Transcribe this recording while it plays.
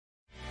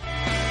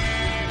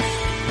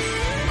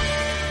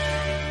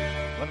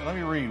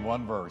read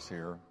one verse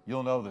here.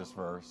 You'll know this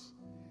verse.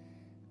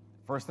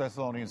 1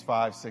 Thessalonians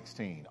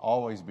 5:16.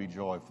 Always be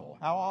joyful.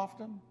 How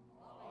often?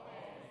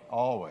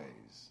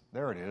 Always.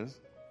 There it is.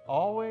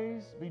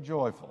 Always be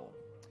joyful.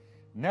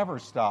 Never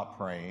stop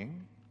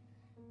praying.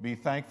 Be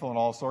thankful in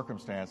all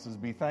circumstances.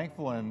 Be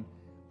thankful in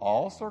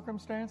all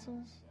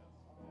circumstances?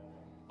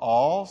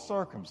 All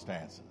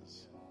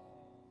circumstances.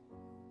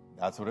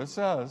 That's what it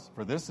says.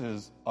 For this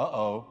is,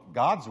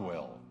 God's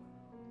will.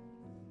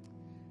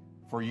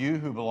 For you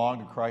who belong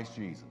to Christ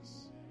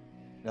Jesus.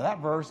 Now that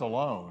verse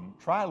alone,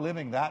 try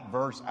living that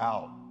verse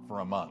out for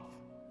a month.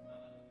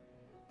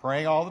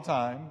 Praying all the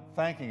time,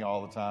 thanking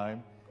all the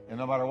time, and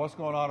no matter what's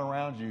going on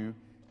around you,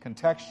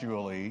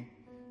 contextually,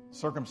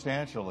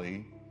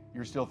 circumstantially,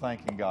 you're still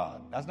thanking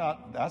God. That's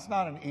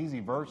not an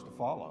easy verse to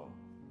follow.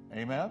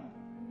 Amen?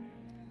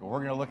 But we're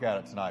going to look at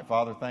it tonight.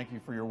 Father, thank you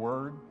for your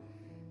word,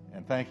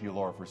 and thank you,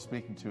 Lord, for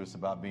speaking to us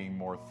about being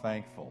more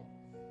thankful.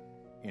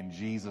 In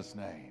Jesus'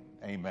 name,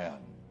 amen.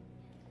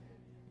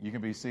 You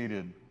can be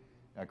seated.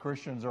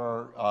 Christians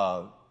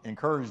are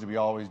encouraged to be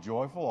always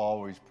joyful,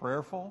 always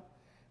prayerful,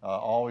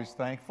 always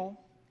thankful,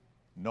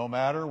 no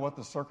matter what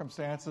the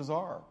circumstances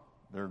are.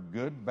 They're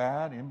good,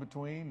 bad, in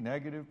between,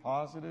 negative,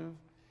 positive.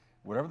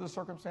 Whatever the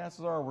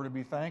circumstances are, we're to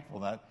be thankful.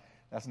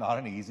 That's not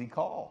an easy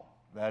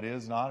call. That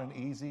is not an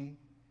easy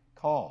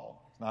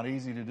call. It's not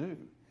easy to do.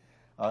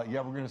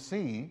 Yet we're going to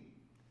see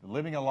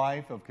living a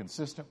life of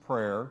consistent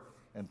prayer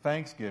and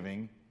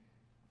thanksgiving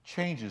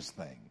changes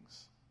things.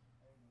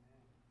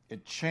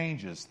 It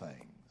changes things.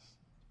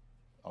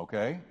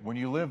 Okay? When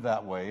you live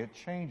that way, it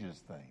changes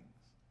things.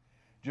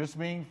 Just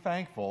being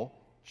thankful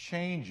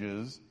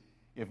changes,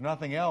 if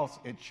nothing else,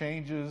 it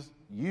changes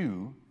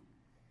you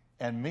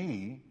and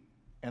me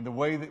and the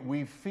way that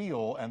we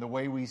feel and the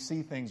way we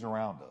see things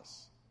around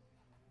us.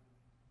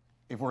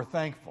 If we're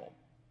thankful.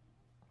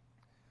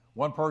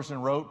 One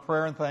person wrote,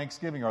 prayer and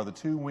thanksgiving are the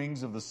two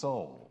wings of the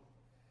soul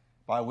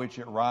by which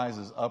it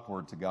rises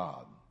upward to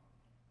God.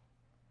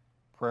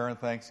 Prayer and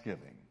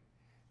thanksgiving.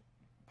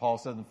 Paul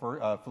said in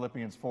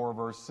Philippians 4,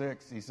 verse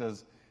 6, he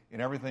says,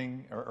 in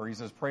everything, or he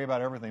says, pray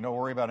about everything. Don't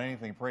worry about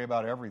anything. Pray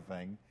about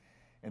everything.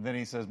 And then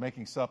he says,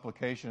 making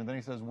supplication. And then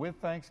he says, with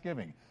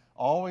thanksgiving.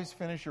 Always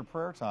finish your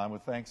prayer time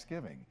with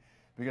thanksgiving,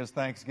 because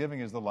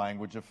thanksgiving is the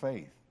language of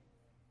faith.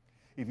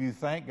 If you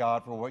thank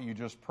God for what you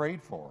just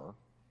prayed for,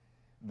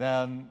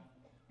 then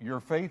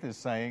your faith is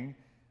saying,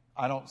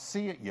 I don't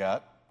see it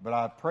yet, but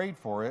I've prayed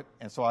for it,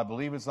 and so I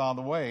believe it's on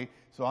the way,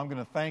 so I'm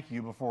going to thank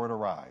you before it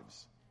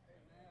arrives.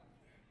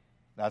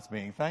 That's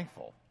being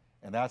thankful.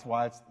 And that's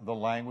why it's the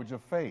language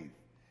of faith.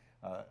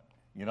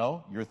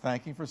 You're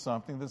thanking for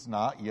something that's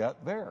not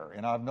yet there.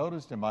 And I've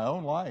noticed in my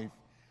own life,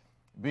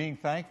 being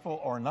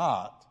thankful or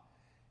not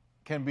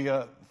can be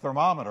a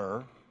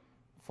thermometer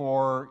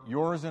for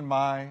yours and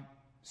my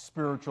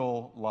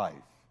spiritual life.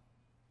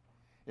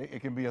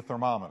 It can be a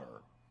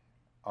thermometer.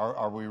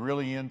 Are we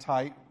really in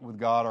tight with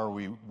God? Are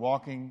we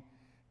walking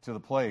to the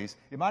place?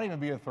 It might even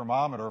be a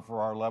thermometer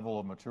for our level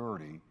of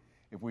maturity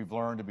if we've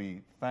learned to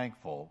be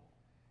thankful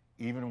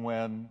even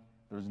when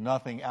there's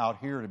nothing out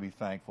here to be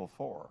thankful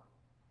for.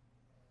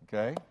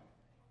 Okay?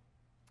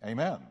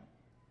 Amen.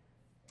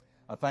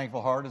 A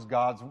thankful heart is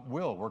God's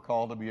will. We're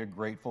called to be a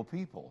grateful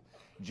people.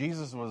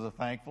 Jesus was a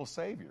thankful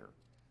Savior.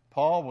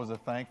 Paul was a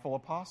thankful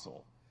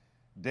apostle.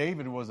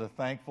 David was a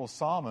thankful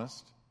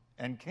psalmist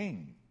and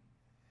king.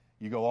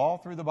 You go all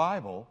through the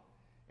Bible,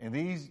 and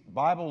these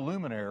Bible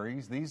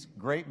luminaries, these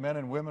great men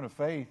and women of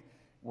faith,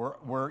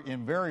 were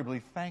invariably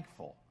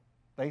thankful.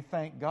 They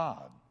thanked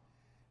God.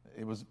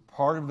 It was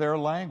part of their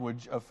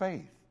language of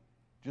faith,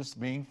 just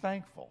being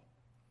thankful.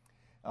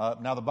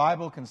 Now, the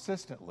Bible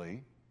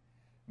consistently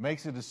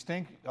makes a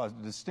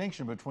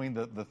distinction between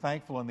the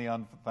thankful and the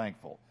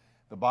unthankful.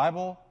 The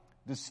Bible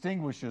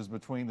distinguishes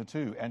between the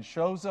two and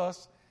shows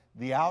us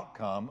the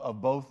outcome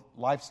of both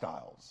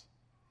lifestyles.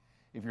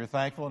 If you're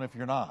thankful and if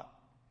you're not.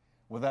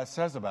 What that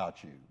says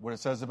about you, what it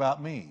says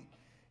about me,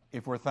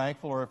 if we're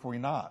thankful or if we're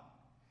not.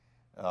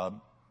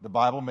 The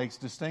Bible makes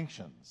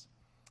distinctions.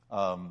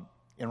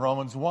 In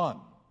Romans 1,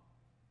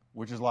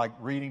 which is like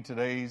reading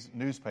today's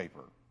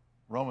newspaper.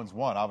 Romans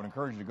 1, I would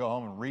encourage you to go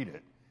home and read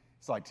it.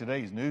 It's like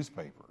today's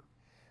newspaper.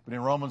 But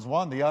in Romans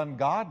 1, the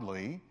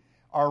ungodly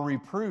are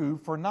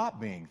reproved for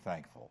not being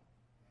thankful.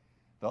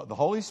 The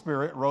Holy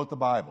Spirit wrote the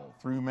Bible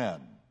through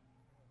men.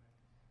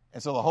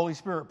 And so the Holy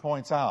Spirit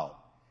points out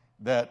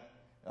that,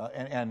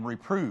 and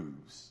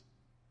reproves,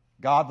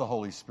 God the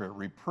Holy Spirit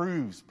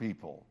reproves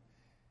people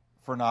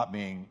for not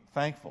being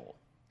thankful.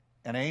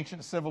 An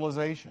ancient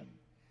civilization.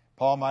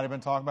 Paul might have been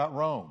talking about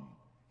Rome.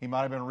 He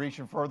might have been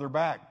reaching further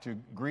back to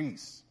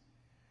Greece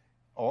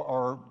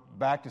or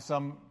back to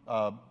some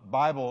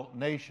Bible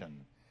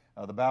nation,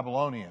 the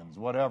Babylonians,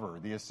 whatever,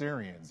 the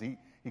Assyrians. He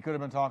could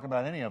have been talking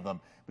about any of them,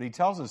 but he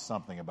tells us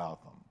something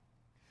about them.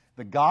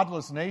 The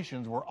godless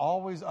nations were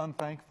always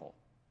unthankful.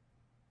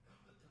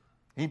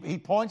 He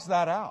points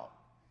that out.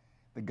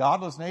 The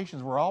godless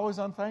nations were always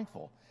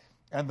unthankful.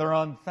 And their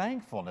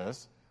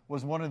unthankfulness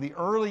was one of the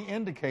early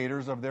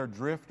indicators of their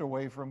drift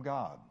away from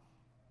God.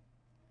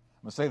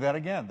 I'm going to say that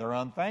again. Their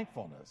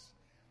unthankfulness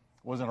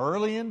was an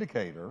early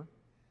indicator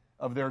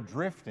of their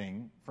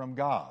drifting from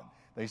God.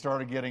 They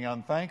started getting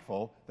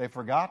unthankful. They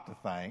forgot to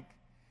thank.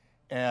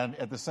 And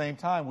at the same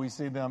time, we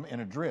see them in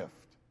a drift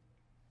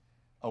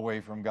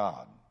away from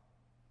God.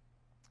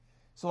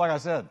 So like I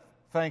said,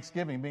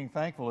 thanksgiving, being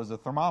thankful, is a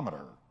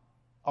thermometer,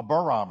 a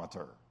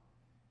barometer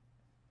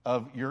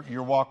of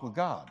your walk with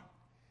God.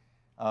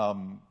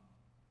 And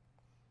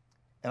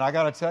I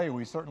got to tell you,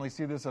 we certainly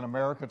see this in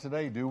America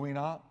today, do we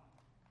not?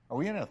 Are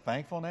we in a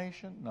thankful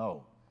nation?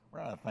 No,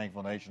 we're not a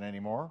thankful nation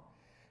anymore.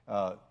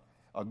 A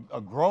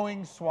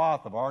growing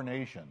swath of our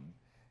nation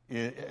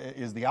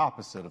is the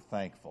opposite of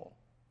thankful.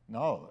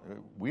 No,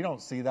 we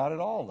don't see that at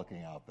all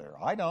looking out there.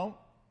 I don't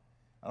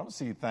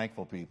see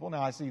thankful people.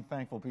 Now, I see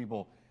thankful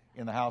people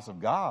in the house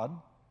of God,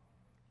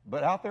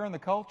 but out there in the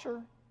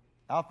culture,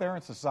 out there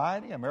in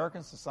society,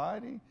 American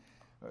society,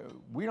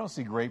 we don't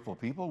see grateful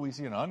people. We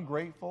see an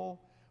ungrateful,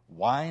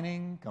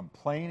 whining,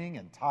 complaining,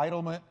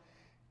 entitlement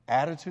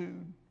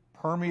attitude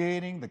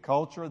permeating the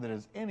culture that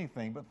is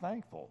anything but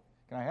thankful.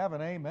 Can I have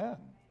an amen? Amen.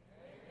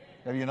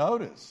 Have you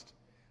noticed?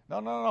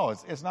 No.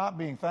 It's not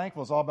being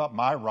thankful. It's all about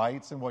my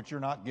rights and what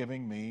you're not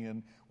giving me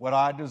and what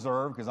I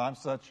deserve because I'm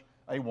such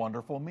a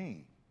wonderful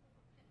me.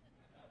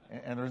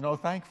 And there's no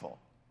thankful.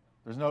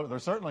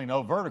 There's certainly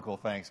no vertical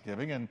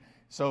thanksgiving. And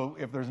so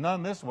if there's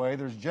none this way,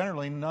 there's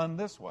generally none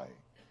this way.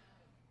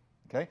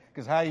 Okay?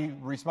 Because how you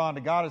respond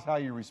to God is how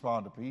you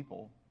respond to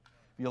people.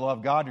 If you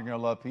love God, you're going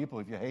to love people.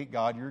 If you hate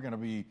God, you're going to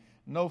be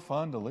no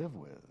fun to live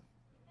with.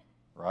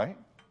 Right?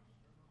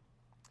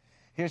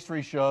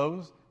 History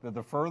shows that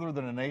the further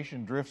that a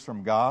nation drifts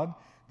from God,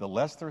 the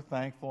less they're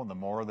thankful and the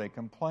more they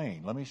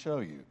complain. Let me show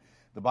you.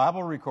 The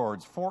Bible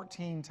records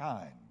 14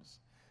 times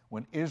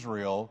when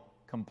Israel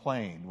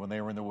complained when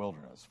they were in the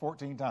wilderness.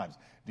 14 times.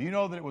 Do you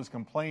know that it was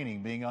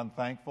complaining, being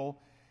unthankful,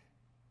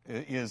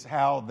 is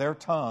how their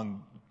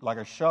tongue, like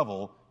a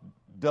shovel,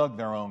 dug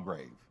their own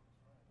grave?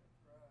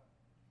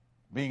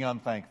 Being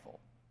unthankful.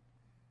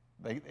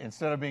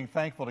 Instead of being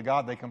thankful to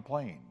God, they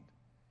complained.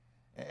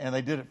 And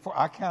they did it,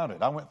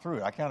 I went through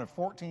it. I counted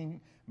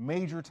 14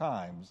 major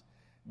times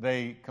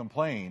they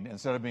complained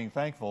instead of being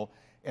thankful.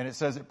 And it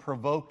says it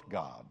provoked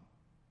God.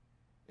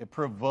 It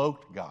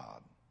provoked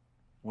God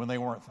when they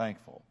weren't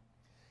thankful.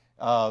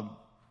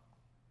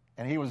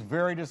 And he was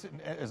very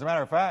as a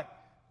matter of fact,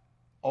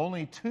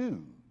 only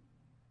 2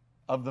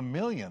 of the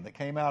million that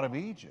came out of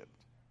Egypt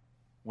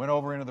went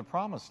over into the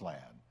promised land.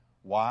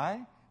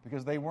 Why?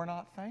 Because they were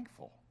not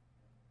thankful.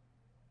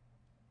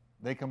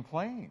 They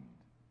complained,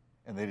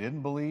 and they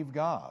didn't believe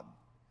God.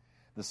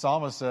 The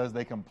psalmist says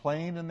they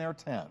complained in their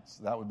tents.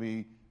 That would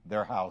be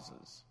their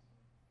houses.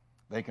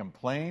 They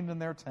complained in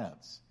their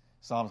tents.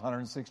 Psalms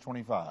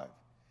 106:25.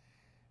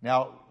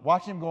 Now,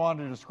 watch him go on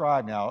to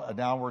describe now a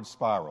downward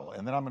spiral,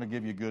 and then I'm going to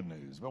give you good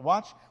news. But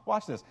watch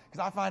this, because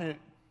I find it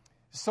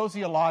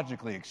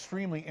sociologically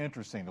extremely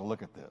interesting to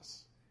look at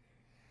this.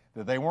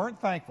 That they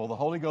weren't thankful. The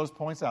Holy Ghost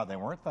points out they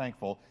weren't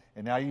thankful,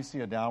 and now you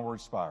see a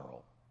downward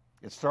spiral.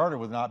 It started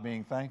with not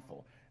being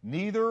thankful.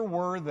 Neither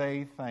were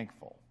they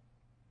thankful.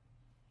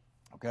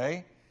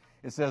 Okay?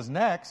 It says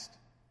next,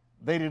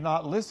 they did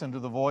not listen to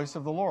the voice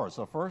of the Lord.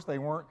 So first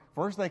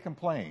they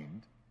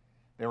complained.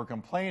 They were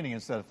complaining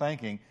instead of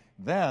thanking.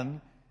 Then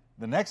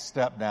the next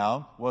step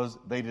down was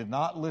they did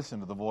not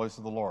listen to the voice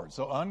of the Lord.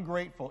 So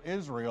ungrateful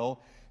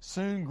Israel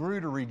soon grew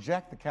to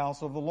reject the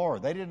counsel of the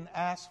Lord. They didn't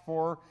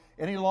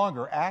any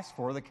longer ask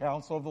for the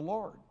counsel of the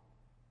Lord.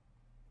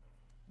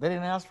 They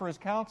didn't ask for his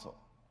counsel.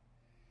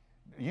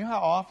 You know how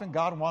often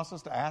God wants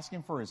us to ask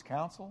him for his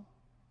counsel?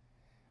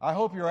 I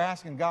hope you're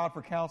asking God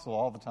for counsel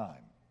all the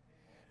time.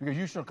 Because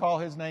you shall call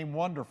his name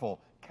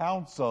Wonderful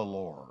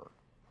Counselor.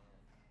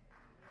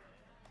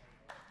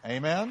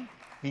 Amen?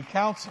 He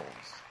counsels.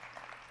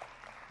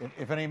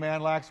 If any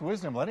man lacks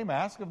wisdom, let him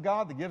ask of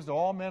God that gives to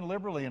all men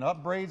liberally and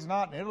upbraids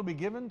not, and it'll be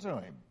given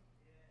to him.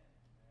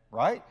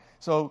 Right?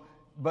 So,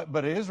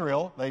 but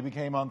Israel, they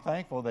became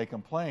unthankful, they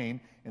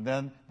complained, and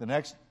then the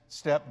next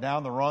step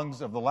down the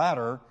rungs of the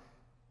ladder,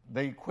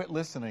 they quit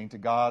listening to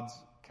God's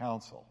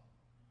counsel.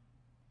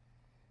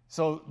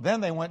 So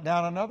then they went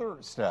down another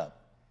step.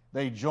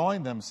 They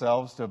joined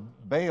themselves to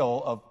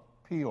Baal of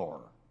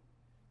Peor.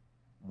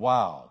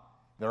 Wow.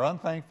 Their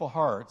unthankful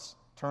hearts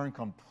turned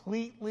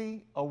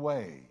completely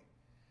away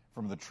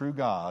from the true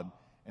God,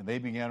 and they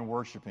began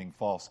worshiping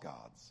false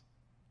gods.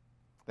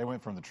 They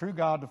went from the true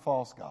God to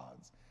false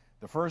gods.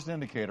 The first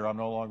indicator, I'm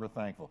no longer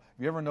thankful.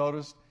 Have you ever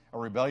noticed a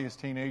rebellious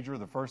teenager,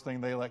 the first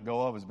thing they let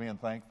go of is being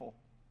thankful?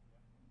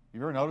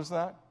 You ever noticed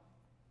that?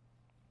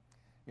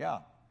 Yeah.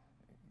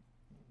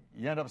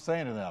 You end up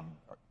saying to them,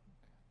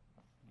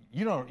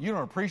 you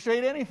don't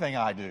appreciate anything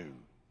I do.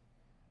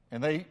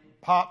 And they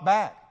pop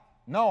back.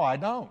 No, I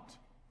don't.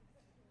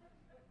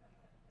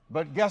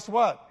 But guess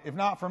what? If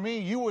not for me,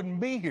 you wouldn't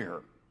be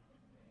here.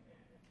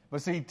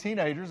 But see,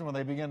 teenagers, when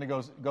they begin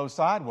to go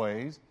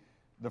sideways,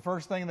 the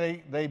first thing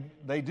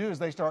they do is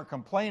they start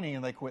complaining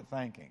and they quit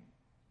thanking.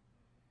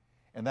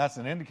 And that's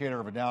an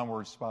indicator of a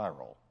downward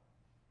spiral.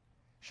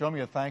 Show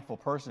me a thankful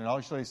person, and I'll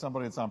show you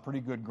somebody that's on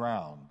pretty good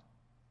ground.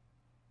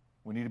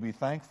 We need to be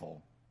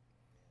thankful.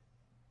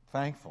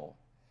 Thankful.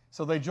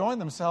 So they joined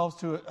themselves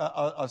to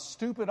a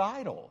stupid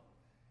idol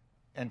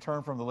and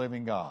turned from the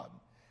living God.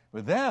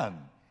 But then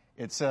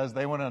it says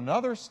they went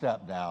another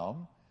step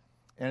down,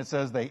 and it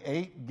says they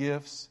ate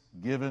gifts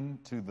given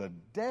to the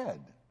dead.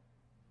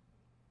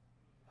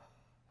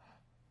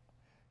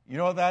 You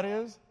know what that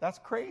is? That's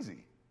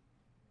crazy.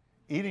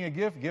 Eating a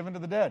gift given to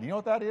the dead. You know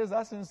what that is?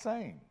 That's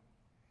insane.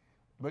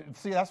 But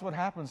see, that's what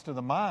happens to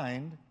the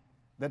mind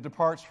that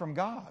departs from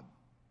God.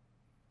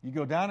 You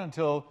go down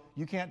until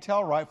you can't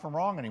tell right from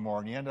wrong anymore,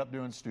 and you end up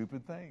doing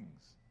stupid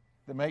things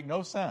that make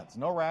no sense,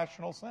 no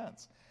rational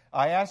sense.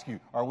 I ask you,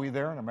 are we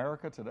there in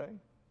America today?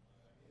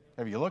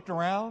 Have you looked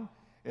around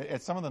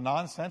at some of the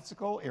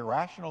nonsensical,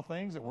 irrational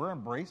things that we're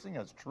embracing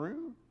as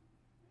true?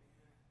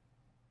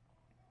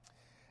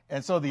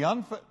 And so the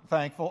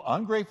unthankful,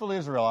 ungrateful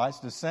Israelites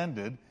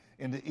descended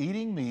into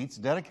eating meats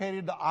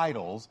dedicated to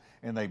idols,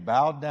 and they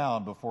bowed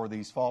down before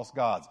these false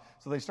gods.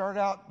 So they started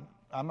out,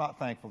 I'm not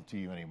thankful to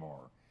you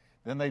anymore.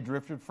 Then they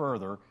drifted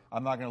further,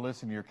 I'm not going to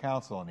listen to your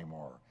counsel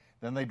anymore.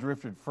 Then they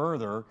drifted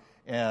further,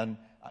 and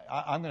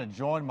I'm going to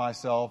join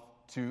myself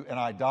to an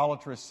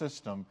idolatrous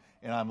system,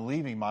 and I'm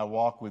leaving my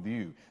walk with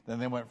you. Then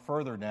they went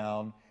further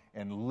down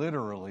and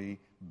literally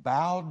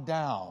bowed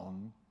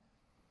down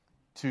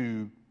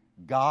to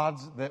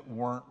gods that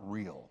weren't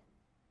real.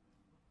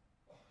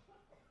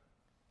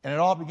 And it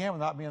all began with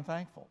not being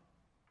thankful.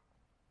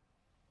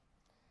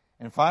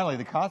 And finally,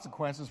 the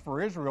consequences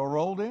for Israel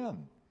rolled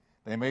in.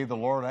 They made the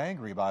Lord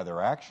angry by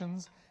their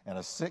actions, and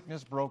a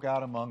sickness broke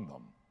out among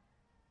them.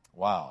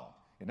 Wow.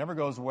 It never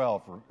goes well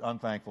for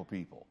unthankful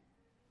people.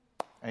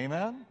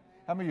 Amen?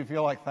 How many of you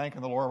feel like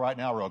thanking the Lord right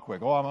now real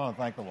quick? Oh, I'm going to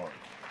thank the Lord.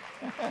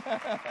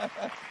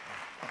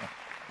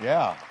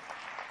 Yeah.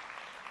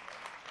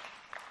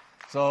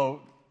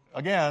 So,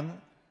 again,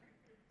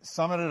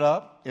 summing it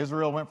up,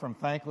 Israel went from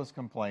thankless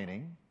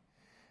complaining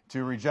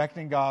to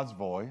rejecting God's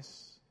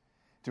voice,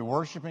 to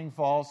worshiping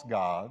false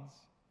gods,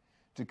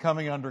 to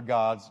coming under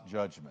God's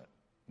judgment.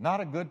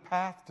 Not a good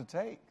path to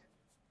take.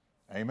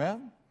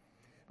 Amen?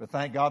 But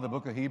thank God the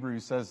book of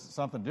Hebrews says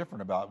something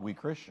different about we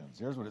Christians.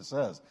 Here's what it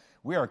says.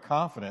 We are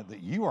confident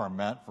that you are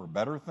meant for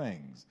better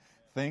things,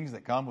 things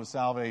that come with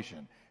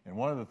salvation. And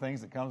one of the things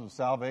that comes with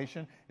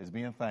salvation is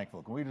being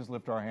thankful. Can we just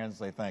lift our hands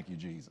and say, thank you,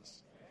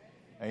 Jesus?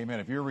 Amen.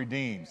 If you're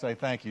redeemed, say,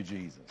 thank you,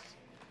 Jesus.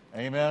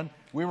 Amen.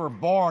 We were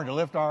born to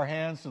lift our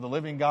hands to the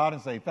living God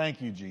and say,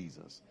 thank you,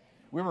 Jesus.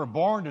 We were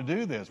born to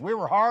do this. We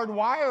were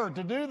hardwired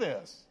to do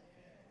this.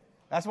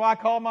 That's why I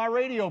call my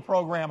radio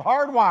program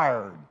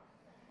Hardwired,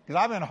 because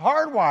I've been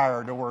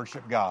hardwired to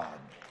worship God.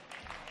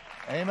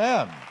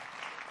 Amen.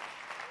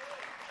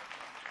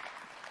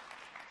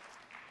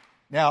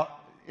 Now,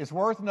 it's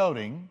worth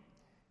noting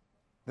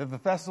that the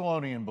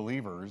Thessalonian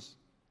believers,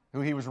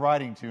 who he was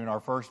writing to in our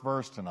first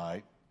verse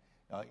tonight,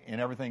 in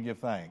everything give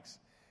thanks,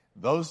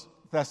 those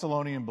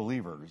Thessalonian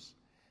believers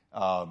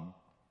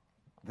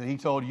that he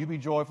told, you be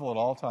joyful at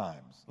all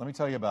times. Let me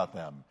tell you about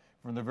them.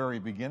 From the very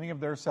beginning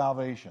of their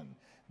salvation,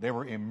 they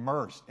were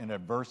immersed in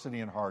adversity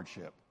and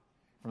hardship.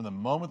 From the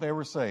moment they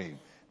were saved,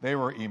 they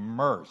were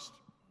immersed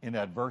in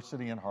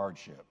adversity and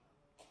hardship.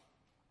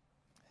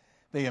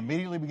 They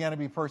immediately began to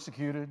be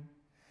persecuted.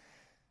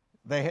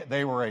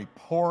 They were a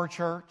poor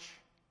church.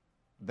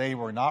 They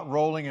were not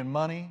rolling in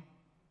money.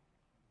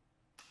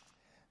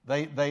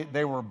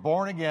 They were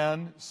born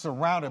again,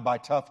 surrounded by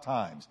tough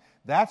times.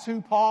 That's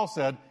who Paul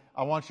said,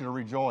 I want you to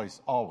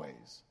rejoice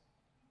always.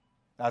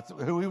 That's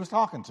who he was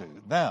talking to,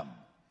 them.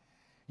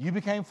 You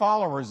became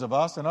followers of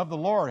us and of the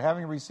Lord,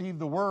 having received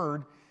the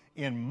word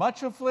in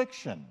much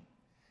affliction.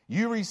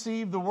 You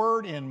received the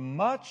word in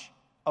much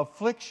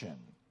affliction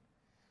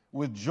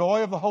with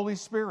joy of the Holy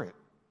Spirit.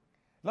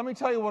 Let me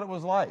tell you what it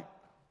was like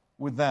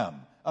with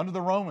them. Under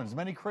the Romans,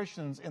 many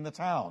Christians in the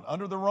town,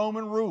 under the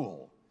Roman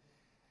rule,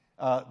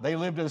 they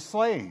lived as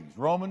slaves,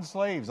 Roman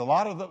slaves. A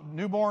lot of the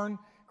newborn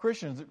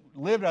Christians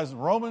lived as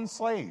Roman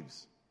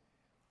slaves.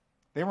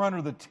 They were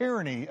under the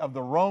tyranny of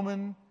the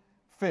Roman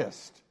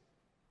fist.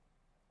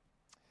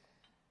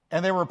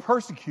 And they were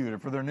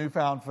persecuted for their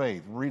newfound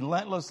faith,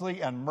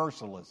 relentlessly and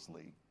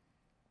mercilessly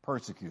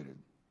persecuted.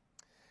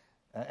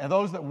 And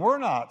those that were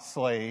not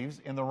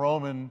slaves in the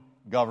Roman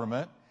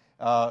government,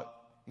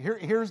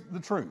 here's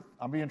the truth.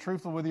 I'm being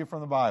truthful with you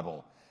from the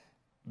Bible.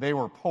 They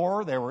were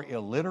poor, they were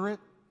illiterate,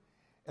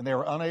 and they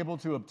were unable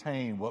to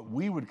obtain what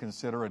we would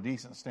consider a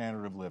decent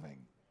standard of living.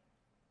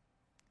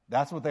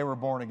 That's what they were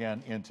born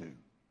again into.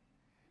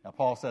 Now,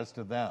 Paul says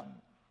to them,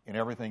 in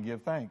everything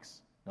give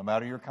thanks. No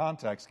matter your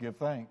context, give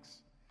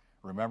thanks.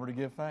 Remember to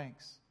give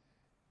thanks.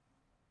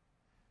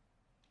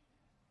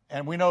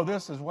 And we know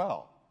this as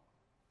well.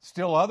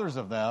 Still others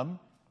of them,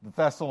 the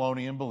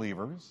Thessalonian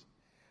believers,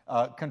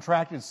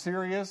 contracted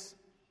serious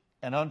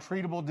and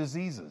untreatable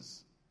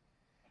diseases,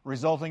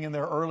 resulting in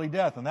their early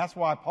death. And that's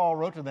why Paul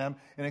wrote to them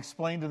and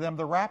explained to them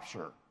the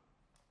rapture.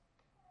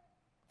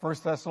 1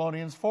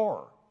 Thessalonians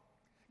 4.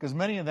 Because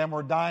many of them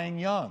were dying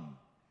young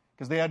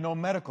because they had no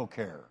medical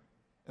care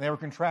and they were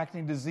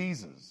contracting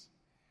diseases.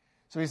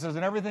 So he says,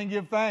 in everything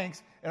give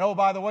thanks. And oh,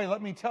 by the way,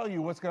 let me tell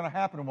you what's going to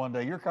happen one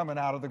day. You're coming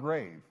out of the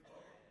grave.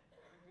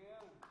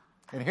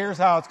 And here's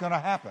how it's going to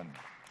happen.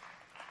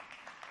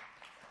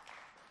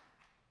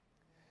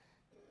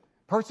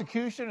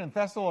 Persecution in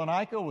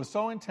Thessalonica was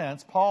so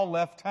intense, Paul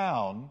left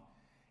town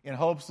in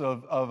hopes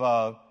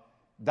of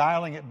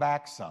dialing it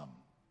back some.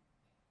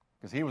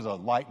 Because he was a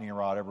lightning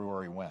rod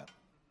everywhere he went.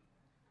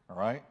 All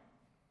right?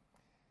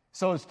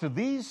 So it's to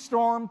these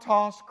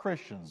storm-tossed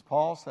Christians,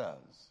 Paul says,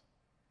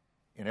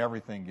 in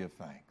everything give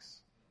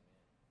thanks.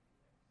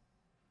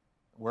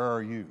 Where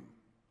are you?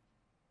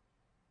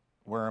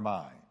 Where am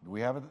I? Do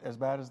we have it as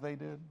bad as they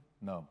did?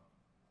 No.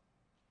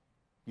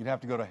 You'd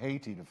have to go to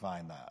Haiti to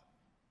find that.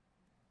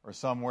 Or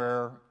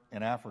somewhere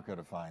in Africa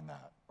to find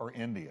that. Or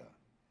India.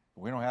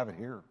 But we don't have it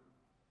here.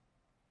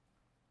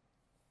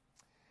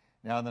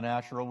 Now in the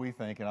natural we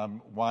think, and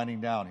I'm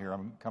winding down here,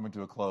 I'm coming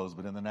to a close,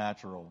 but in the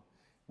natural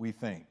we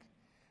think,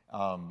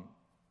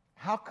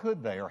 how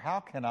could they or how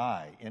can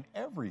I in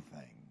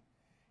everything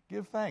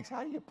give thanks?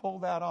 How do you pull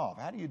that off?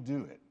 How do you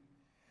do it?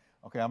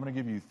 Okay, I'm going to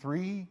give you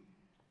 3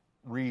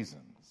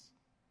 reasons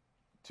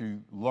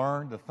to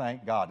learn to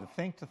thank God, to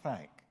think to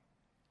thank.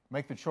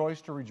 Make the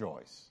choice to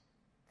rejoice.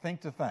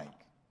 Think to thank.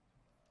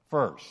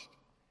 First,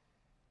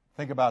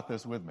 think about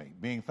this with me.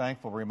 Being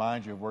thankful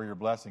reminds you of where your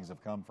blessings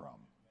have come from.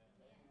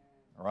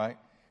 All right?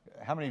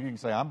 How many of you can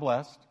say, I'm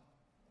blessed?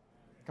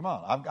 Come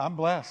on, I'm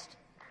blessed.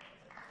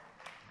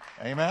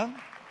 Amen?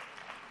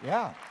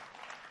 Yeah.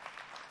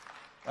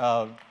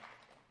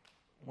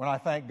 When I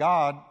thank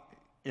God,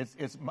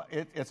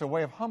 it's a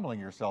way of humbling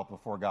yourself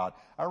before God.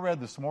 I read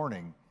this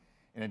morning,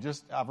 and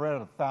I've read it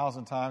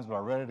 1,000 times, but I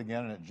read it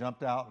again, and it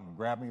jumped out and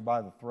grabbed me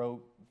by the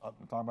throat. I'm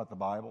talking about the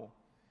Bible.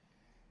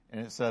 And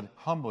it said,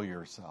 humble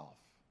yourself,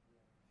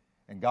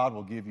 and God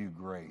will give you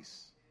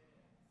grace.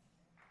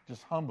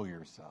 Just humble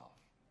yourself.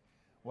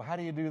 Well, how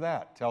do you do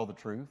that? Tell the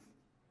truth.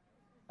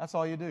 That's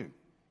all you do.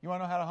 You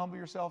want to know how to humble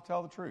yourself?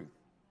 Tell the truth.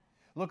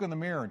 Look in the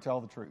mirror and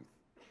tell the truth.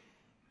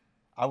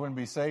 I wouldn't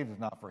be saved if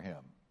not for Him.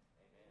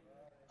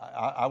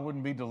 I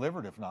wouldn't be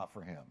delivered if not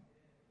for Him.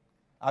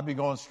 I'd be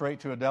going straight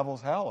to a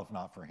devil's hell if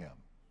not for Him.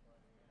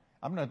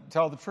 I'm going to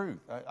tell the truth.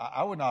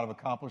 I would not have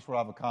accomplished what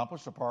I've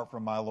accomplished apart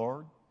from my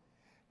Lord.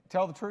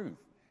 Tell the truth.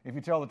 If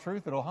you tell the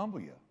truth, it'll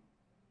humble you.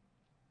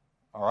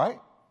 All right?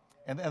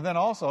 And then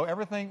also,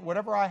 everything,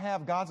 whatever I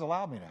have, God's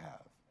allowed me to have.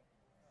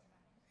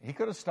 He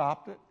could have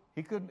stopped it.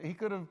 He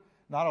could have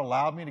not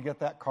allowed me to get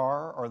that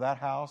car or that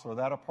house or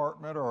that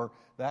apartment or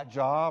that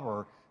job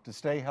or to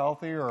stay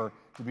healthy or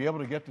to be able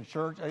to get to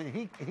church.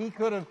 He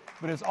could have,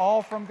 but it's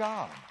all from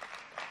God.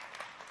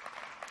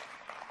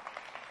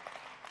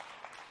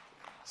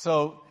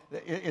 So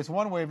it's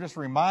one way of just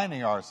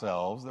reminding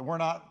ourselves that we're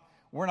not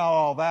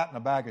all that in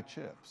a bag of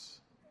chips.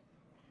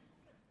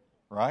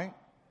 Right?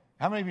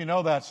 How many of you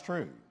know that's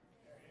true?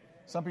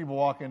 Some people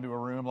walk into a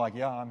room like,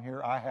 yeah, I'm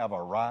here. I have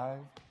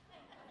arrived.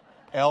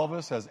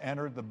 Elvis has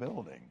entered the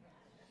building.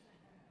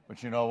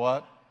 But you know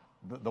what?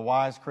 The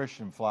wise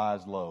Christian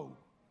flies low.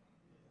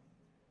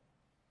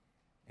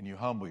 And you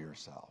humble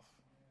yourself.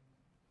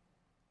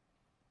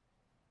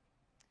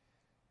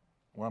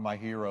 One of my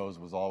heroes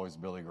was always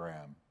Billy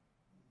Graham.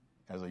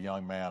 As a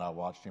young man, I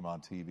watched him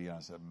on TV and I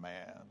said,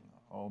 man,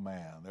 oh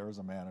man, there's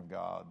a man of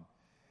God.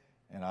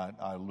 And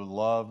I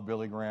loved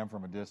Billy Graham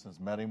from a distance,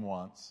 met him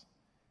once.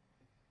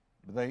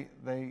 But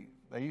they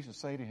used to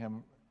say to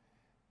him,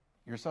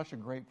 you're such a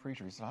great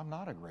preacher. He said, I'm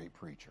not a great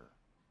preacher.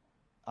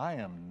 I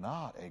am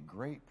not a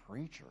great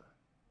preacher.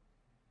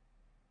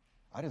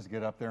 I just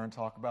get up there and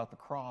talk about the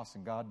cross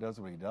and God does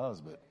what He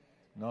does, but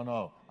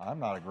no, I'm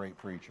not a great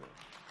preacher.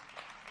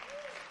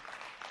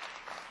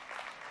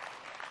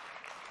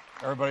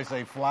 Everybody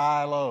say,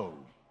 fly low,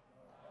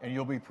 and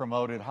you'll be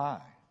promoted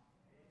high.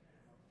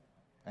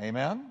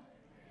 Amen?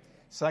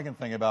 Second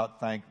thing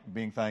about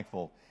being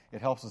thankful,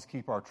 it helps us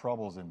keep our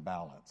troubles in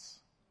balance.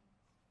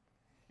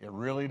 It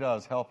really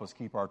does help us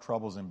keep our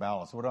troubles in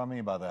balance. What do I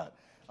mean by that?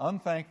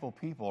 Unthankful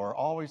people are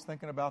always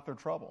thinking about their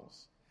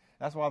troubles.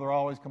 That's why they're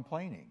always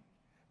complaining.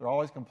 They're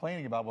always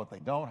complaining about what they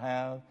don't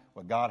have,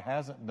 what God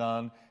hasn't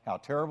done, how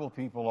terrible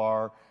people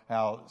are,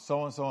 how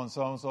so-and-so and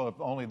so-and-so,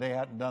 if only they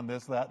hadn't done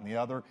this, that, and the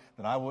other,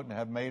 then I wouldn't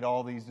have made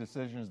all these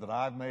decisions that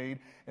I've made.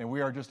 And we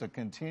are just a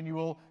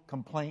continual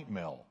complaint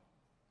mill.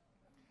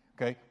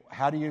 Okay?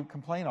 How do you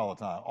complain all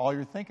the time? All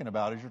you're thinking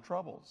about is your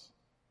troubles.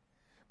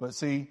 But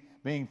see,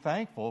 being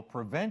thankful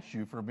prevents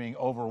you from being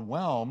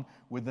overwhelmed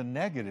with the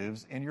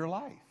negatives in your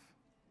life.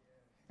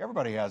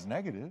 Everybody has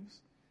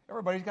negatives.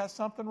 Everybody's got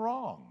something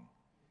wrong.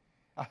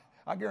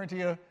 I guarantee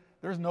you,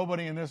 there's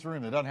nobody in this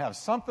room that doesn't have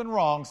something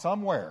wrong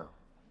somewhere.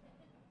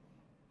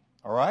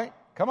 All right?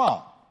 Come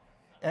on.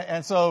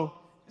 And so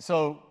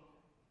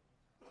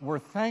we're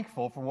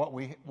thankful for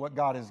what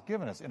God has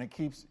given us, and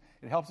it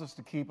helps us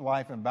to keep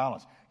life in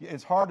balance.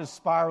 It's hard to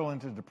spiral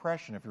into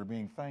depression if you're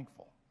being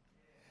thankful.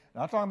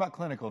 Now, I'm talking about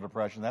clinical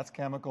depression. That's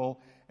chemical,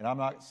 and I'm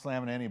not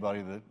slamming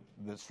anybody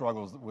that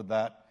struggles with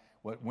that,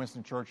 what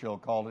Winston Churchill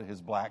called it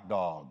his black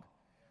dog.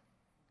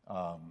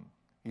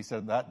 he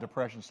said, that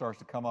depression starts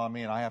to come on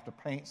me and I have to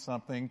paint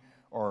something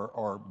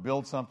or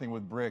build something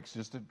with bricks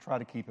just to try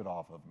to keep it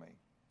off of me.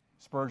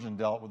 Spurgeon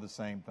dealt with the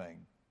same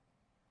thing.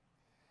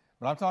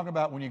 But I'm talking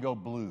about when you go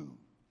blue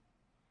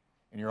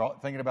and you're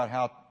thinking about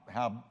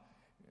how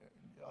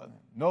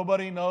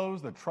nobody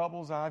knows the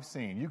troubles I've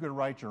seen. You could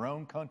write your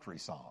own country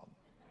song.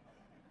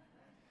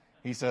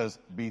 He says,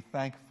 be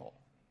thankful.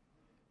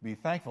 Be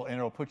thankful, and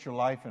it'll put your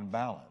life in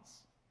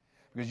balance.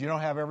 Because you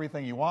don't have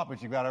everything you want,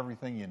 but you've got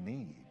everything you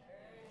need.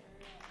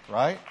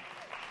 Right?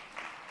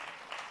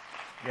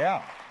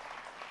 Yeah.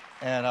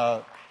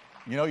 And,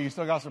 you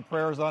still got some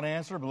prayers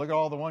unanswered, but look at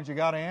all the ones you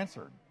got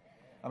answered.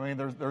 I mean,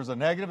 there's a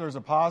negative, there's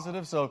a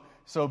positive.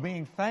 So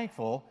being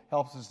thankful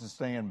helps us to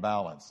stay in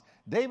balance.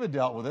 David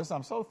dealt with this.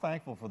 I'm so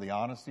thankful for the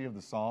honesty of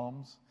the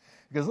Psalms.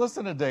 Because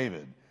listen to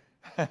David.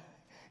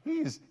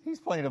 He's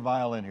playing a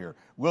violin here.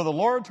 Will the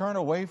Lord turn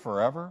away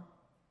forever?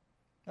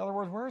 In other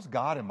words, where's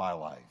God in my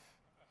life?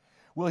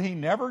 Will he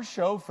never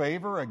show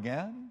favor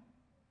again?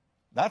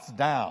 That's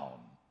down.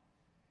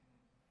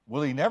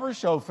 Will he never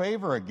show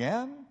favor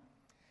again?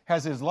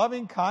 Has his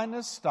loving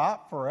kindness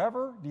stopped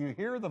forever? Do you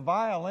hear the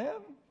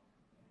violin?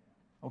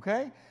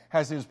 Okay?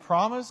 Has his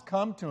promise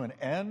come to an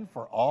end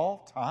for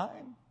all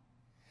time?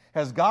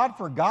 Has God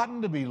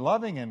forgotten to be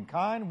loving and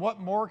kind? What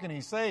more can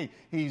he say?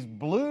 He's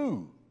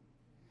blue.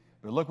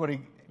 But look what he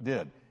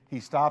did.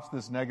 He stops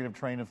this negative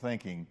train of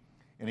thinking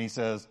and he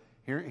says,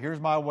 here's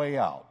my way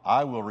out.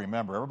 I will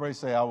remember. Everybody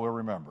say, I will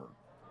remember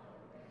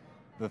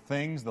the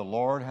things the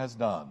Lord has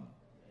done.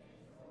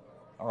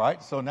 All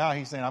right? So now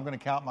he's saying, I'm going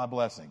to count my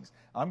blessings.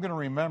 I'm going to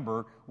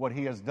remember what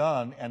he has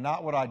done and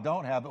not what I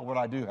don't have, but what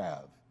I do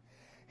have.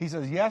 He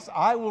says, yes,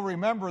 I will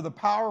remember the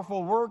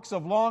powerful works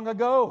of long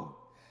ago.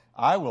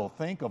 I will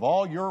think of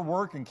all your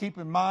work and keep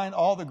in mind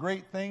all the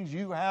great things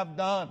you have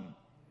done.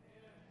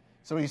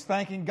 So he's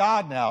thanking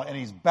God now, and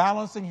he's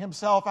balancing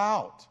himself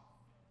out.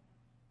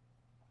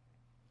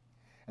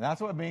 And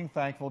that's what being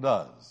thankful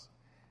does.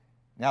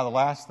 Now, the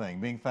last thing,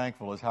 being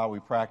thankful, is how we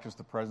practice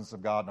the presence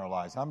of God in our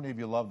lives. How many of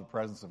you love the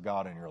presence of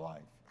God in your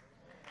life?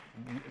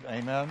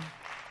 Amen?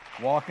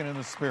 Walking in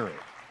the Spirit.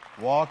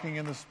 Walking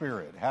in the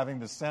Spirit. Having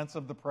the sense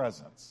of the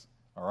presence.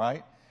 All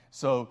right?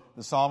 So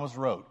the psalmist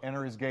wrote,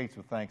 enter his gates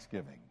with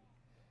thanksgiving.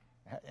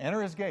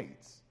 Enter his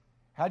gates.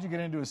 How'd you get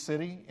into a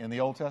city in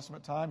the Old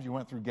Testament times? You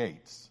went through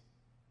gates.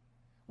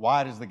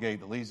 Wide is the gate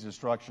that leads to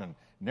destruction.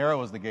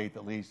 Narrow is the gate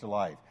that leads to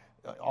life.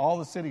 All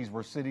the cities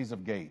were cities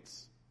of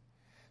gates.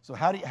 So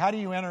how do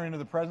you enter into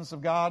the presence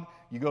of God?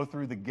 You go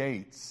through the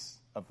gates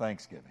of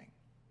thanksgiving.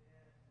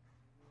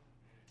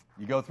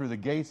 You go through the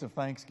gates of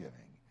thanksgiving.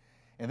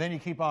 And then you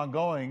keep on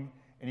going,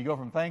 and you go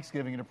from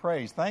thanksgiving to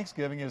praise.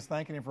 Thanksgiving is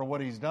thanking him for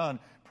what he's done.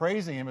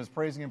 Praising him is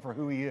praising him for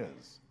who he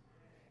is.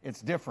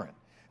 It's different.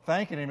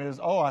 Thanking him is,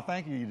 oh, I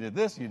thank you, you did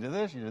this, you did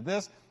this, you did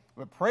this.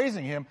 But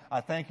praising him,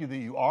 I thank you that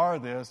you are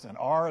this and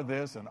are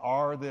this and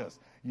are this.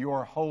 You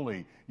are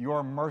holy. You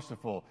are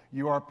merciful.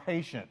 You are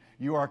patient.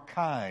 You are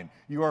kind.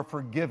 You are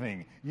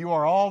forgiving. You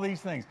are all these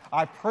things.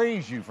 I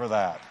praise you for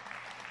that.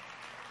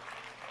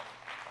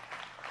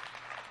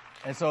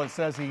 And so it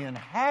says he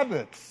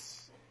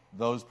inhabits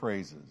those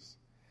praises.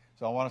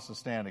 So I want us to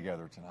stand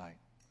together tonight.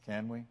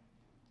 Can we?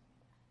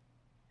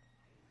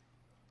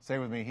 Say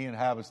with me, he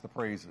inhabits the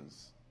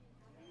praises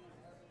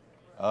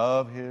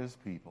of his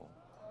people.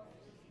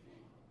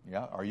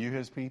 Yeah, are you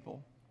his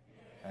people?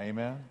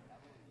 Amen.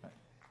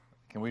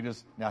 Can we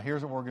just, now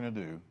here's what we're going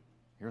to do.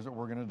 Here's what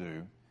we're going to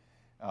do.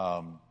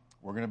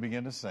 We're going to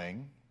begin to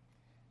sing,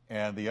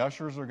 and the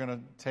ushers are going to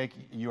take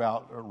you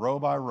out row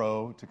by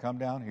row to come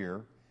down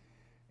here,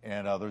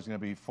 and there's going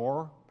to be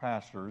 4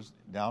 pastors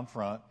down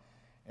front,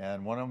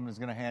 and one of them is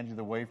going to hand you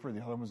the wafer,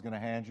 the other one is going to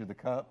hand you the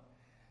cup,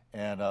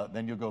 and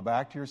then you'll go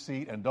back to your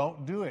seat, and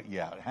don't do it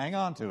yet. Hang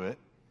on to it.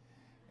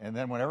 And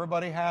then when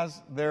everybody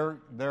has their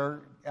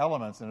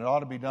elements, and it ought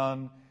to be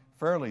done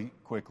fairly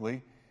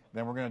quickly,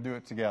 then we're going to do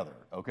it together,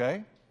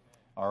 okay?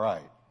 All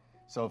right.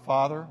 So,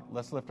 Father,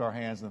 let's lift our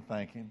hands and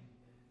thank him.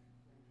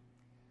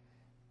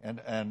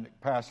 And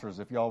pastors,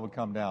 if y'all would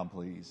come down,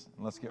 please,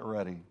 and let's get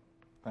ready.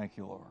 Thank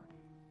you, Lord.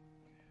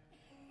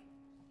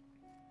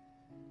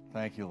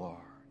 Thank you, Lord.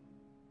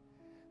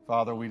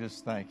 Father, we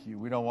just thank you.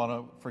 We don't want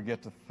to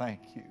forget to thank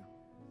you.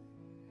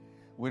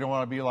 We don't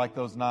want to be like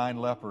those 9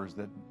 lepers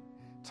that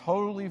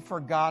totally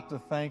forgot to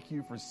thank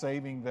you for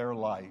saving their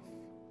life.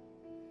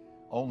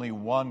 Only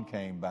one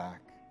came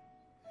back.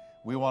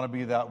 We want to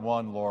be that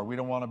one, Lord. We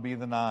don't want to be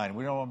the 9.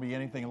 We don't want to be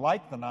anything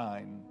like the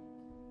 9.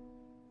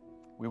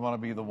 We want to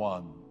be the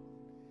one.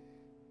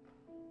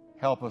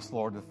 Help us,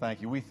 Lord, to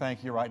thank you. We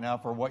thank you right now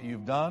for what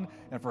you've done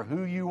and for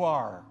who you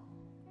are.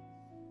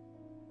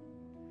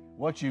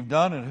 What you've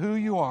done and who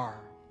you are.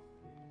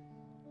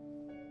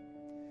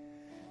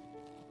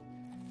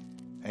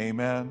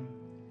 Amen.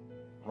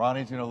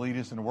 Ronnie's going to lead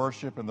us in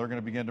worship, and they're going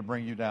to begin to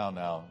bring you down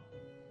now.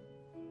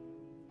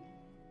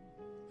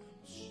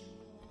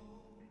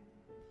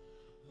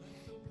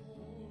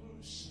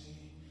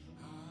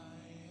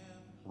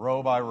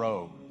 Row by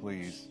row,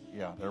 please.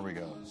 Yeah, there we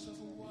go.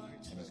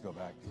 And just go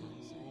back.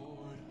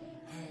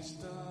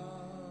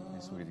 And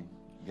sweetie.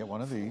 Get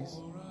one of these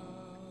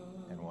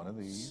and one of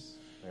these.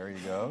 There you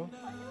go.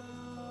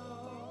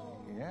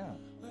 Yeah.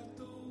 There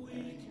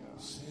you go.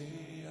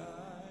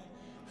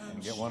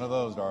 And get one of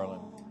those, darling.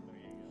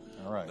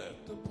 All right.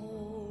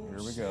 Here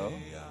we go.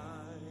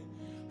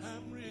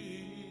 I'm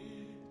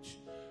rich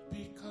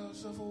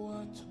because of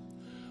what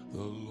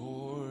the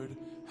Lord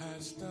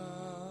has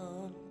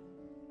done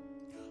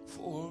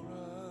for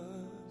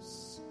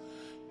us.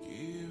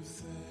 Give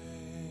thanks.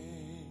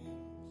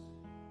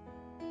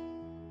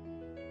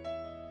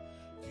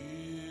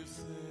 Give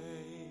thanks.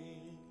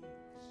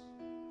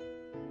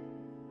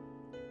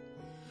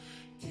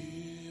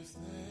 Give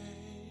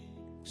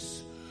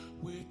thanks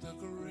with a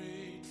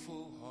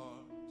grateful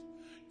heart.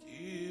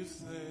 Give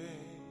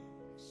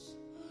thanks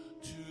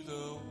to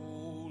the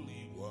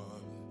Holy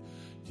One.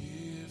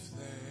 Give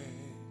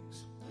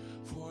thanks,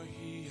 for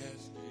He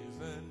has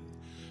given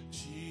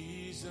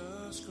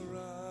Jesus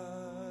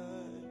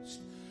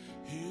Christ,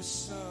 His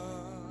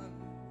Son.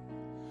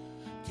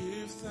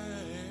 Give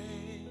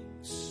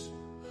thanks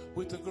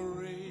with a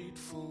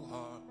grateful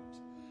heart.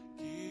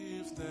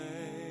 Give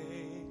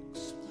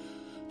thanks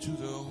to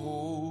the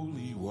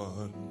Holy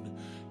One.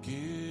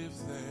 Give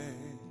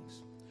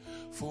thanks,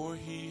 for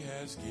He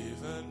has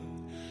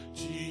given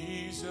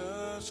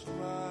Jesus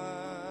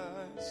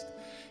Christ,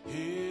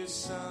 His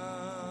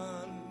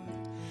Son.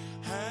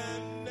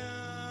 And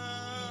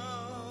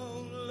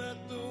now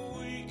let the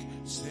weak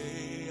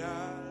say,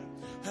 I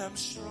am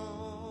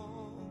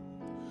strong.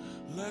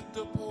 Let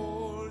the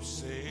poor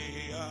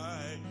say,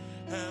 I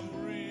am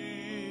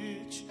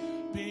rich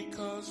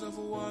because of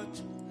what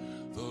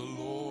the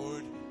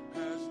Lord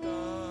has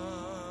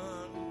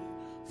done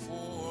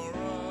for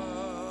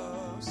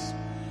us.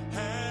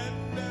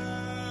 And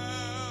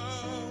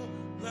now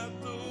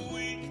let the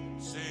weak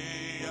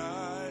say,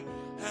 I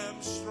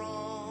am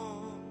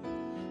strong.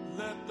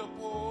 Let the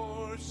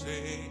poor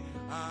say,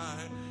 I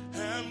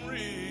am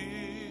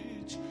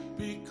rich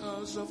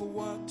because of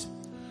what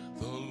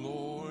the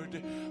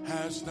Lord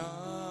has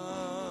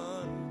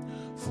done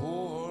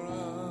for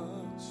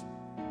us.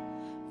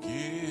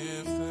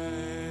 Give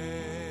thanks.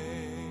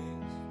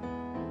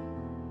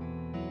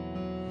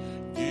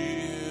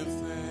 Give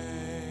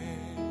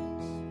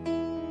thanks.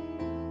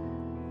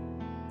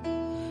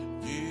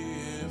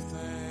 Give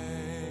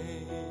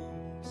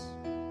thanks.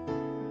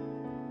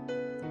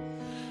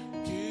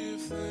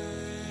 Give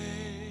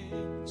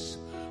thanks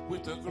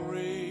with a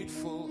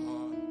grateful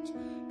heart.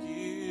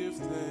 Give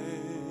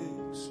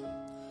thanks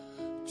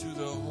to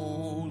the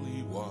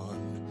Holy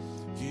One.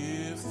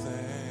 Give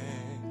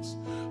thanks,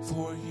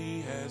 for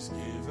He has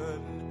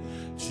given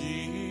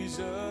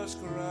Jesus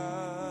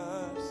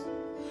Christ,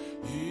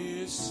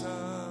 His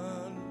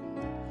Son.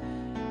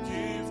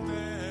 Give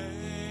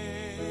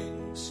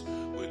thanks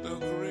with a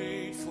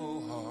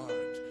grateful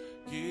heart.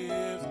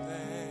 Give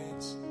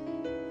thanks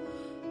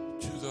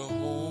to the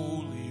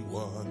Holy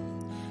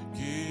One.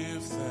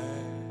 Give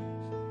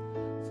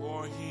thanks,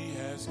 for He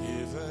has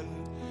given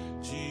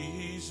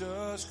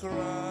Jesus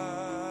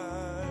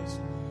Christ,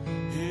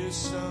 His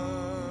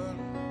Son.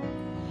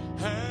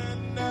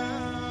 And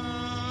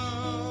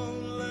now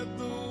let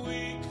the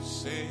weak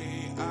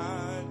say,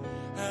 I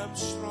am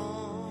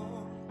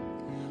strong.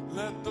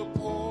 Let the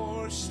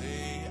poor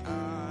say,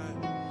 I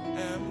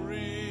am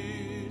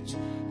rich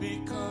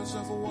because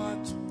of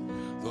what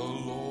the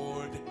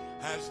Lord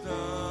has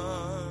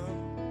done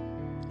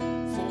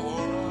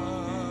for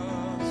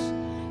us.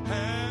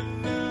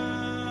 And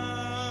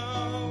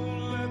now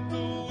let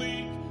the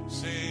weak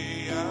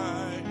say,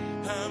 I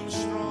am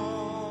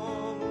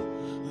strong.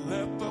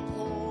 Let the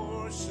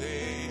poor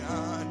say,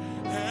 I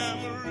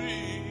am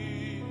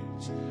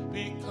rich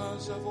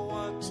because of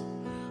what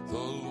the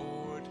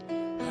Lord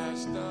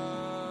has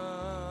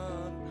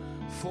done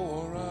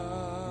for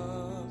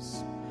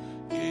us.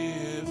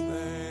 Give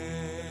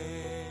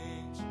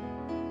thanks.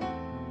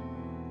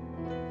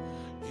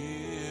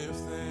 Give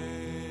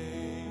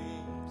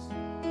thanks.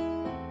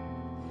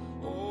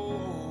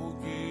 Oh,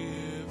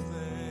 give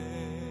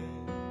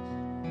thanks.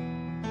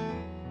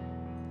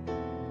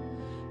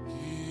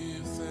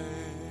 Give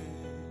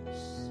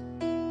thanks.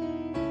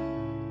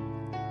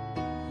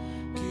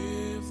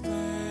 Give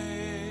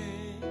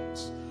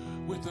thanks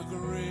with a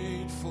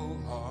grateful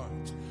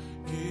heart.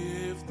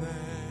 Give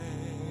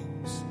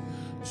thanks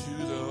to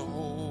the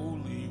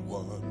Holy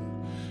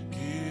One.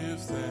 Give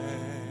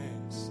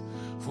thanks,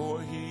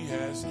 for He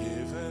has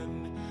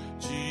given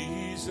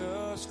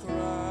Jesus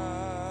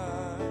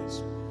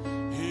Christ,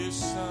 His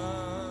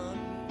Son.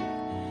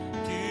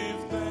 Give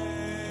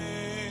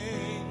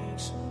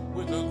thanks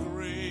with a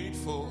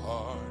grateful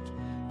heart.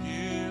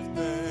 Give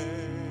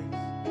thanks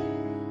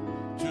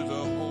to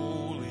the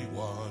Holy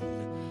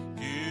One.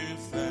 Give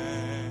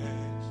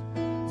thanks,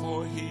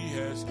 for He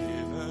has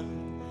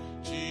given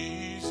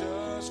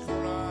Jesus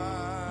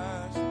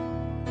Christ,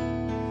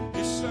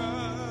 His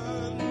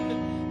Son.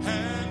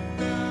 And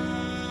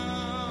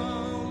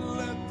now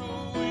let the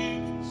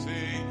weak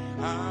say,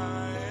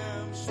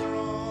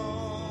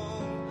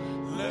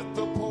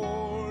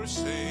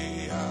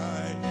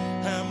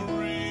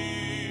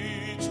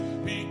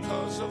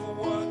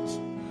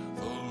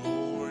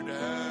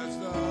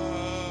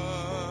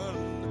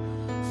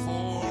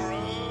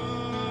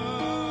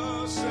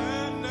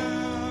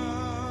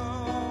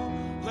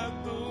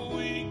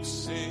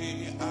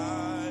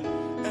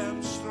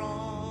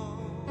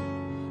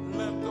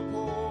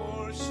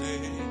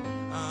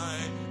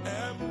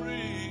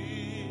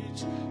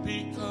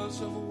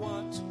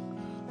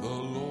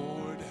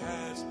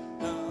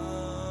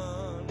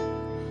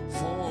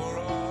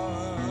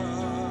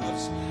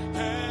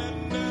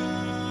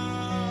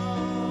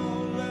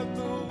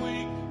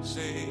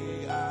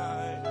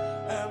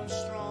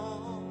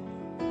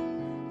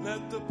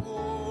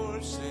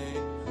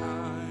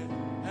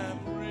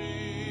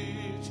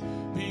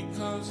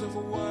 because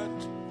of what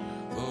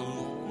the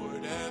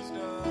Lord has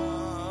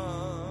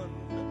done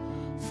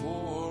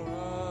for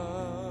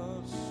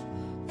us.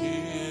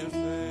 Give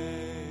thanks.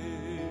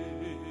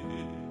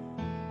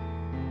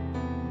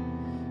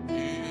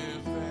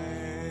 Give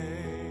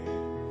thanks.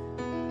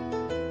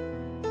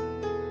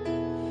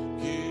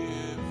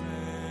 Give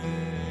thanks.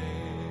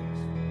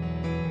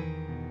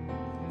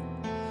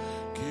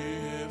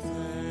 Give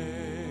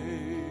thanks.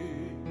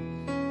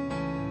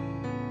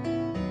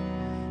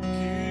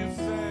 Give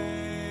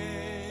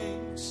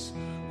thanks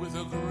with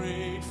a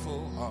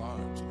grateful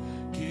heart.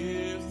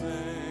 Give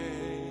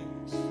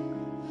thanks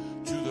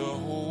to the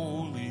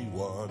Holy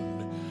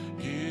One.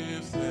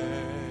 Give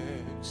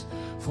thanks,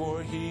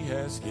 for He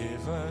has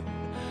given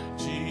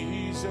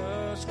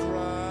Jesus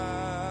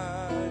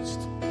Christ,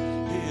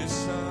 His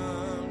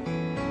Son.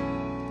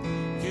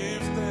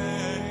 Give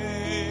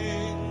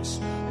thanks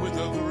with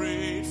a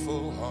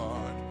grateful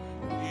heart.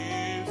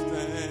 Give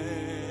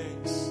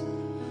thanks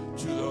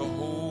to the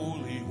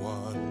Holy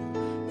One.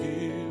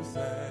 Give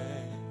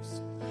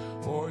thanks,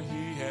 for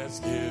He has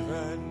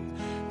given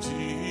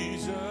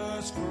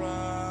Jesus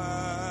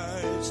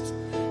Christ,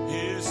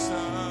 His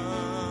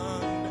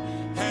Son.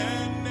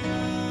 And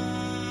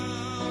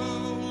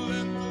now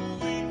let the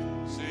weak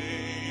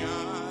say,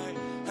 I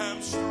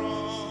am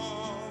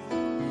strong.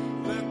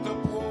 Let the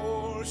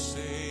poor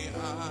say,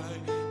 I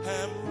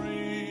am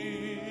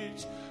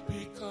rich,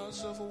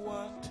 because of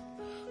what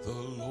the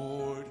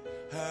Lord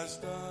has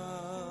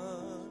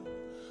done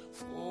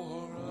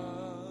for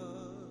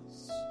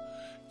us.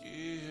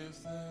 Give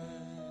thanks.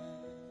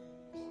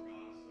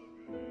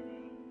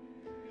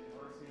 His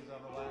mercy is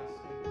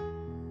everlasting.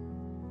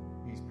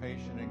 He's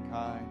patient and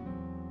kind.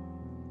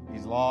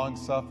 He's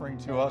long-suffering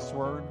to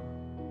usward.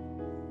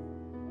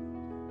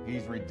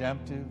 He's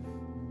redemptive.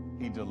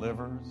 He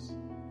delivers.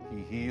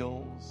 He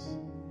heals.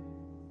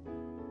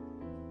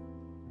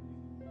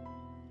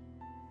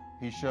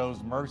 He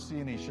shows mercy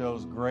and He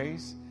shows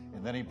grace,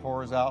 and then He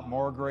pours out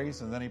more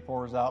grace, and then He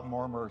pours out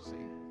more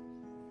mercy.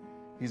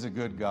 He's a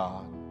good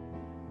God.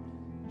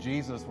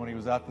 Jesus, when He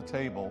was at the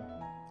table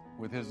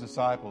with His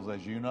disciples,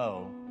 as you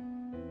know,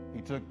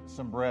 He took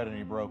some bread and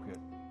He broke it.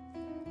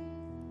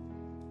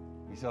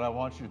 He said, I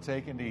want you to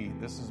take and eat.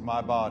 This is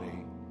my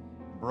body,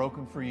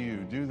 broken for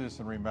you. Do this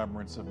in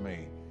remembrance of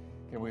me.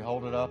 Can we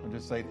hold it up and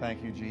just say,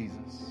 thank you,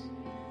 Jesus?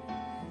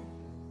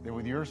 That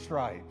with your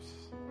stripes,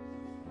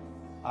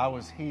 I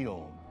was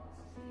healed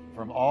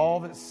from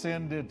all that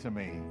sin did to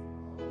me.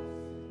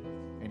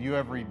 And you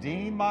have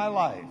redeemed my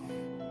life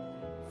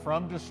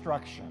from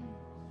destruction.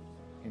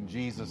 In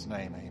Jesus'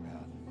 name, amen.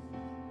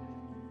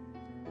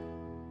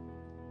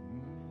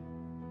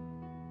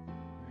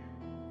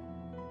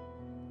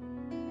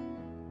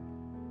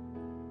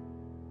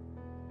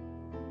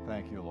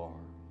 Thank you, Lord.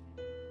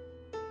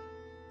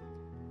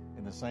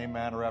 In the same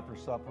manner, after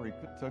supper, He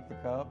took the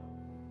cup,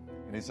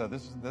 and He said,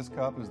 this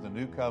cup is the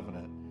new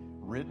covenant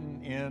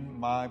written in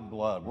my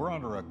blood. We're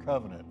under a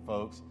covenant,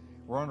 folks.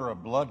 We're under a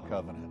blood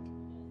covenant.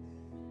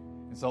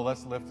 And so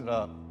let's lift it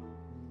up.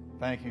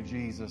 Thank you,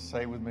 Jesus.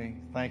 Say with me,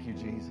 thank you,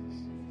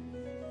 Jesus,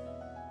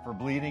 for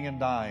bleeding and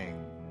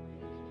dying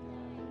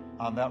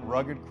on that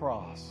rugged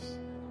cross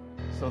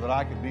so that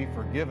I could be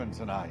forgiven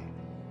tonight.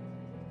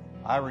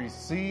 I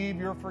receive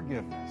your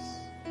forgiveness.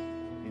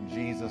 In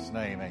Jesus'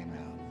 name, amen.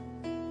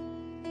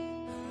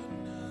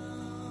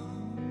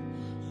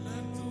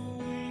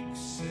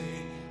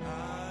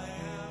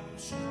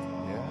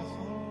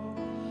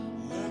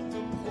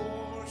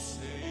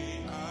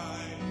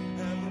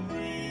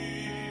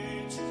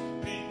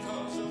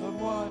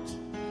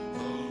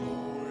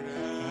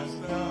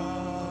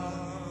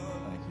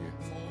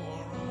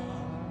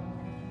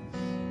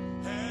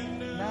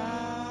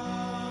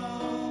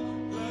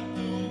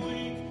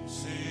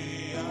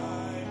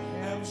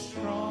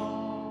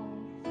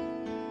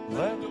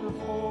 Let the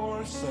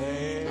poor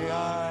say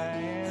I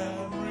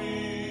am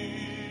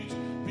rich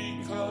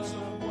because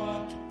of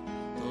what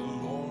the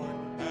Lord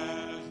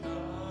has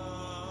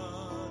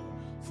done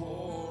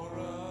for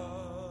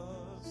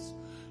us.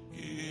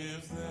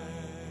 Give thanks.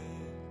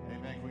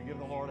 Amen. Can we give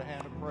the Lord a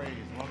hand of praise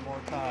one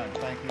more time?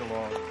 Thank you,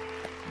 Lord.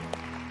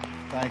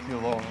 Thank you,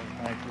 Lord.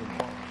 Thank you,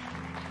 Lord.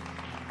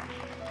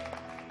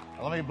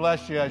 Let me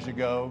bless you as you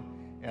go,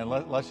 and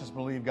let's just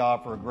believe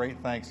God for a great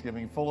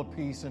Thanksgiving full of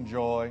peace and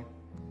joy.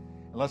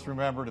 And let's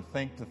remember to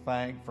think to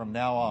thank from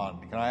now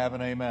on. Can I have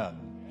an amen?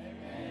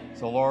 Amen.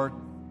 So, Lord,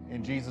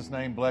 in Jesus'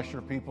 name, bless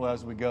your people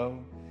as we go.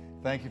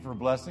 Thank you for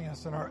blessing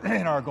us in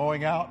our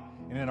going out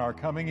and in our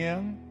coming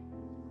in.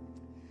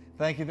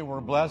 Thank you that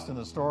we're blessed in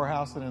the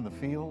storehouse and in the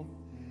field.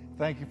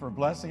 Thank you for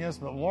blessing us.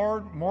 But,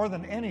 Lord, more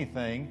than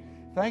anything,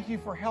 thank you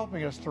for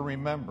helping us to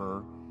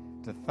remember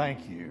to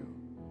thank you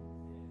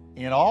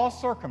in all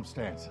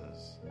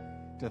circumstances,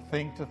 to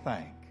think to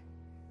thank.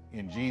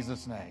 In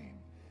Jesus' name.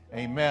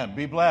 Amen.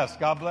 Be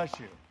blessed. God bless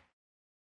you.